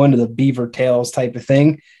might fall into the beaver tails type of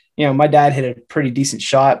thing. My dad hit a pretty decent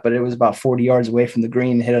shot, but it was about 40 yards away from the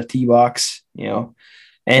green and hit a tee box,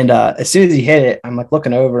 and as soon as he hit it, I'm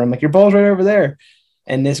looking over, I'm like, your ball's right over there.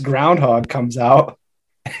 And this groundhog comes out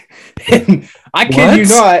and I kid you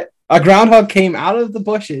not, a groundhog came out of the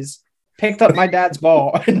bushes, picked up my dad's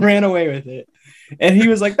ball and ran away with it. And he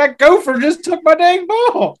was like, that gopher just took my dang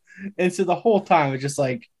ball. And so the whole time, it's just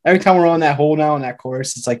every time we're on that hole now on that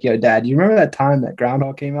course, it's yo, Dad, you remember that time that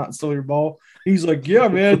groundhog came out and stole your ball? He's like, yeah,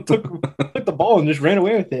 man, took the ball and just ran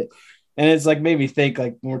away with it. And it's made me think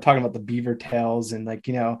when we're talking about the beaver tails and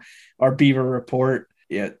our beaver report.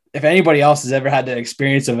 Yeah, if anybody else has ever had the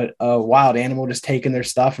experience of a wild animal just taking their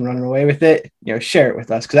stuff and running away with it, share it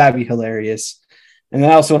with us because that'd be hilarious. And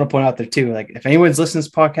then I also want to point out there too, if anyone's listening to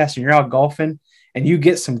this podcast and you're out golfing and you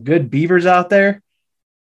get some good beavers out there,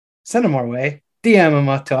 send them our way. DM them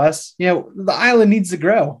up to us. The island needs to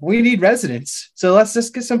grow. We need residents. So let's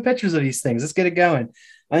just get some pictures of these things. Let's get it going.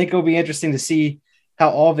 I think it'll be interesting to see how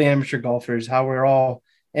all the amateur golfers, how we're all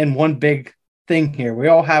in one big thing here. We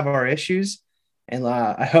all have our issues. And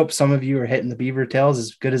I hope some of you are hitting the beaver tails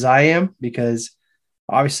as good as I am, because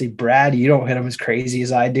obviously, Brad, you don't hit them as crazy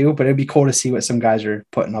as I do, but it'd be cool to see what some guys are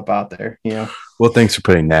putting up out there. Well, thanks for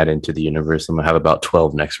putting that into the universe. I'm going to have about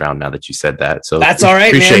 12 next round now that you said that. So that's all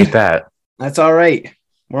right, appreciate man. that. That's all right.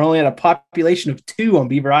 We're only at a population of 2 on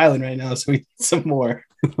Beaver Island right now, so we need some more.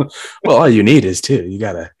 Well, all you need is 2. You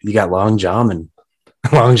got Long John and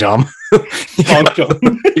Long John. Long John.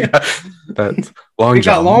 That's Long we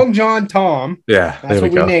John. got Long John Tom. Yeah, that's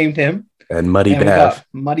what we named him. And Muddy Bev.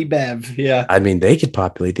 Muddy Bev, yeah. I mean, they could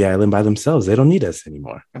populate the island by themselves. They don't need us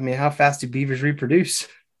anymore. I mean, how fast do beavers reproduce?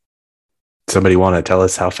 Somebody want to tell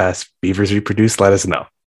us how fast beavers reproduce? Let us know.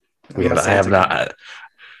 I have not.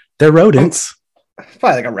 They're rodents. It's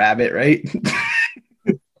probably like a rabbit, right?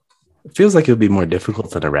 It feels like it would be more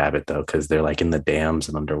difficult than a rabbit, though, because they're in the dams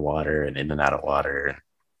and underwater and in and out of water.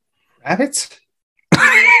 Rabbits?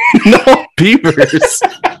 No, beavers.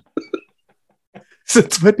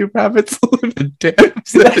 Since when do rabbits live in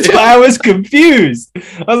dams? That's why I was confused.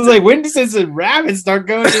 I was like, when does the rabbits start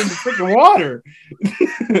going into freaking water?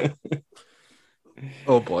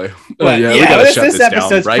 Oh boy! But, we gotta shut this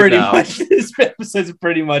episode's down right now. This episode's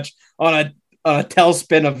pretty much on a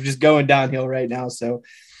tailspin of just going downhill right now. So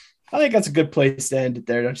I think that's a good place to end it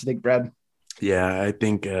there, don't you think, Brad? Yeah, I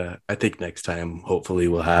think next time, hopefully,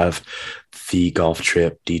 we'll have the golf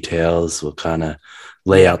trip details. We'll kind of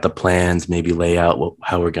lay out the plans, maybe lay out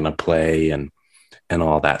how we're gonna play and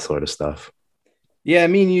all that sort of stuff. Yeah,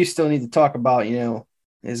 me and you still need to talk about,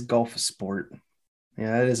 is golf a sport?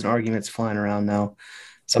 Yeah, that is an argument that's flying around now.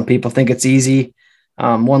 Some people think it's easy.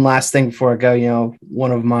 One last thing before I go,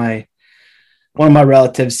 one of my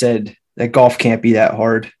relatives said that golf can't be that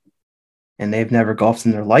hard, and they've never golfed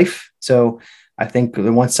in their life. So I think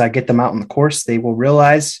once I get them out on the course, they will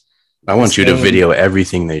realize. I want you to video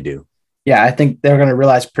everything they do. Yeah, I think they're going to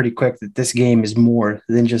realize pretty quick that this game is more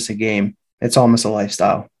than just a game. It's almost a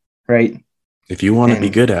lifestyle, right? If you want to be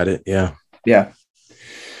good at it, yeah. Yeah.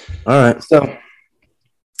 All right. So,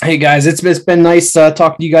 hey guys, it's been nice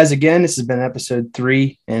talking to you guys again. This has been episode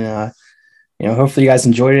 3, and hopefully you guys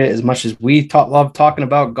enjoyed it as much as we love talking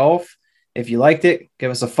about golf. If you liked it,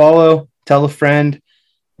 give us a follow, tell a friend,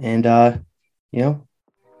 and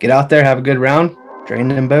get out there, have a good round, drain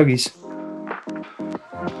them bogeys.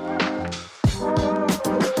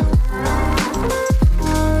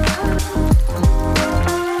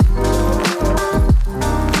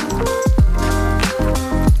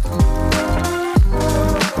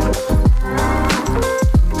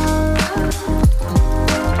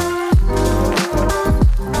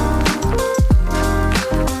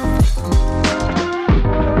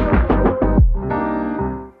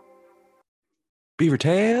 Beaver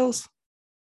tails.